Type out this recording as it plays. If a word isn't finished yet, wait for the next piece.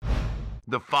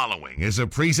The following is a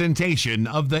presentation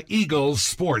of the Eagles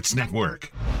Sports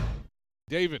Network.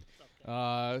 David,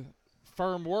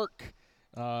 firm work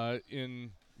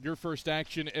in your first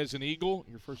action as an Eagle,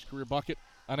 your first career bucket,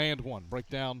 an and one. Break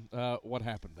down what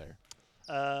happened there.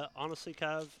 Honestly,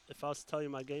 Cav, if I was to tell you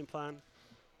my game plan,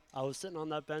 I was sitting on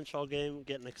that bench all game,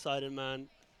 getting excited, man.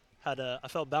 I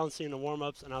felt bouncy in the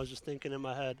warm-ups, and I was just thinking in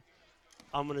my head,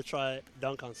 I'm going to try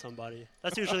dunk on somebody.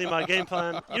 That's usually my game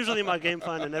plan. Usually my game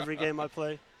plan in every game I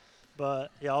play.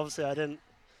 But, yeah, obviously I didn't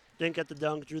get the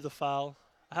dunk, drew the foul.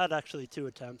 I had actually 2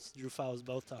 attempts, drew fouls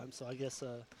both times, so I guess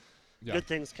good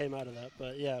things came out of that.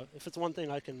 But, yeah, if it's one thing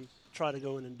I can try to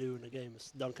go in and do in a game,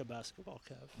 it's dunk a basketball,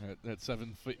 Cav. At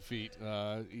 7 feet,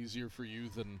 easier for you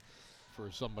than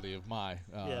for somebody of my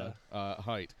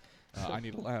height. I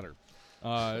need a ladder.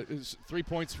 3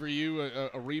 points for you,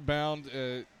 a rebound,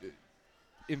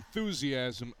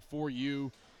 enthusiasm for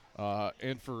you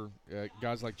and for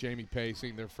guys like Jamie Pay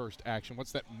seeing their first action.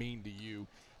 What's that mean to you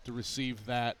to receive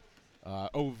that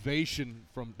ovation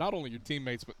from not only your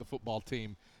teammates but the football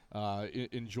team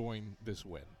enjoying this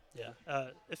win? Yeah,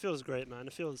 it feels great, man.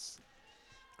 It feels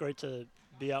great to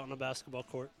be out on a basketball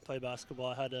court, play basketball.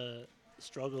 I had a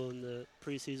struggle in the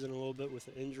preseason a little bit with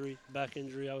an injury, back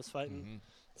injury I was fighting. Mm-hmm.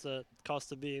 It's a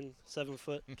cost of being 7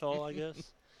 foot tall, I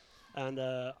guess. And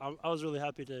I was really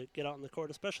happy to get out on the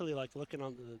court, especially like looking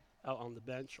out on the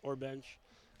bench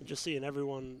and just seeing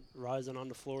everyone rising on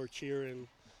the floor, cheering,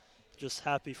 just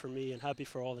happy for me and happy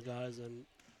for all the guys. And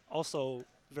also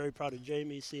very proud of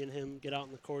Jamie, seeing him get out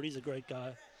on the court. He's a great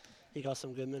guy. He got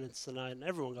some good minutes tonight, and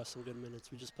everyone got some good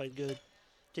minutes. We just played good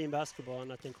team basketball,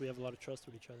 and I think we have a lot of trust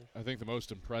with each other. I think the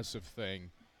most impressive thing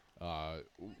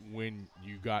when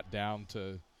you got down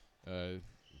to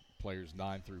players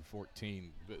 9 through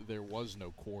 14, there was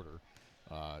no quarter.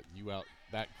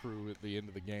 That crew at the end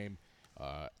of the game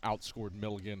outscored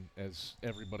Milligan as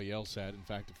everybody else had. In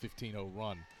fact, a 15-0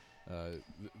 run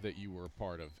that you were a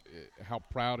part of. How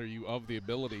proud are you of the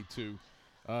ability to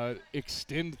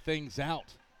extend things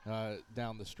out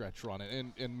down the stretch run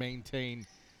and maintain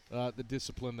the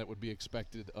discipline that would be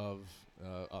expected of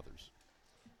others?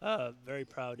 Very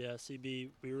proud, yeah. CB,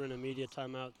 we were in a media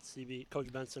timeout.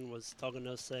 Coach Benson was talking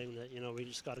to us saying that, we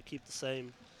just got to keep the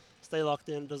same, stay locked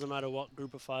in, doesn't matter what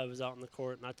group of 5 is out on the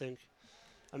court.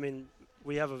 And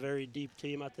we have a very deep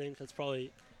team, I think. That's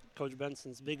probably Coach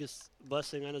Benson's biggest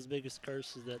blessing and his biggest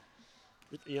curse is that,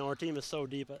 our team is so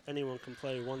deep, anyone can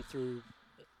play 1 through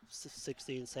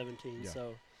 16, 17. Yeah.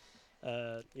 So,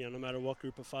 no matter what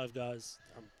group of 5 guys,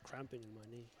 I'm cramping in my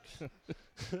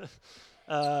knee.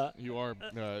 You are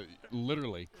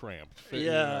literally cramped.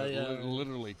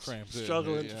 Literally cramped.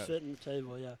 Struggling to fit in the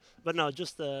table, yeah. But no,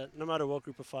 just no matter what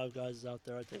group of 5 guys is out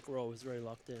there, I think we're always very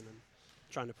locked in and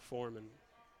trying to perform. And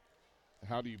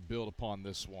how do you build upon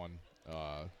this one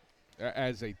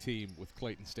as a team with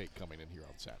Clayton State coming in here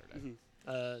on Saturday?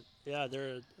 Mm-hmm.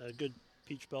 They're a good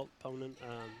Peach Belt opponent.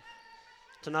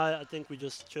 Tonight, I think we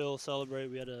just chill, celebrate.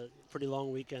 We had a pretty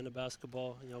long weekend of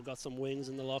basketball. Got some wings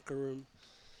in the locker room.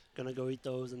 Gonna go eat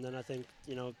those, and then I think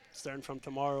starting from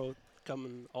tomorrow,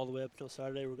 coming all the way up till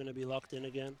Saturday, we're gonna be locked in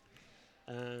again,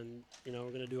 and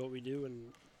we're gonna do what we do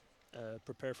and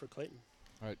prepare for Clayton.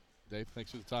 All right, Dave.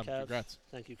 Thanks for the time. Cav, congrats.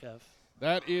 Thank you, Cav.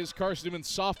 That is Carson-Newman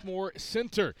sophomore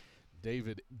center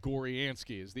David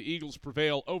Gorianskii as the Eagles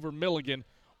prevail over Milligan,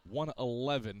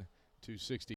 111-60.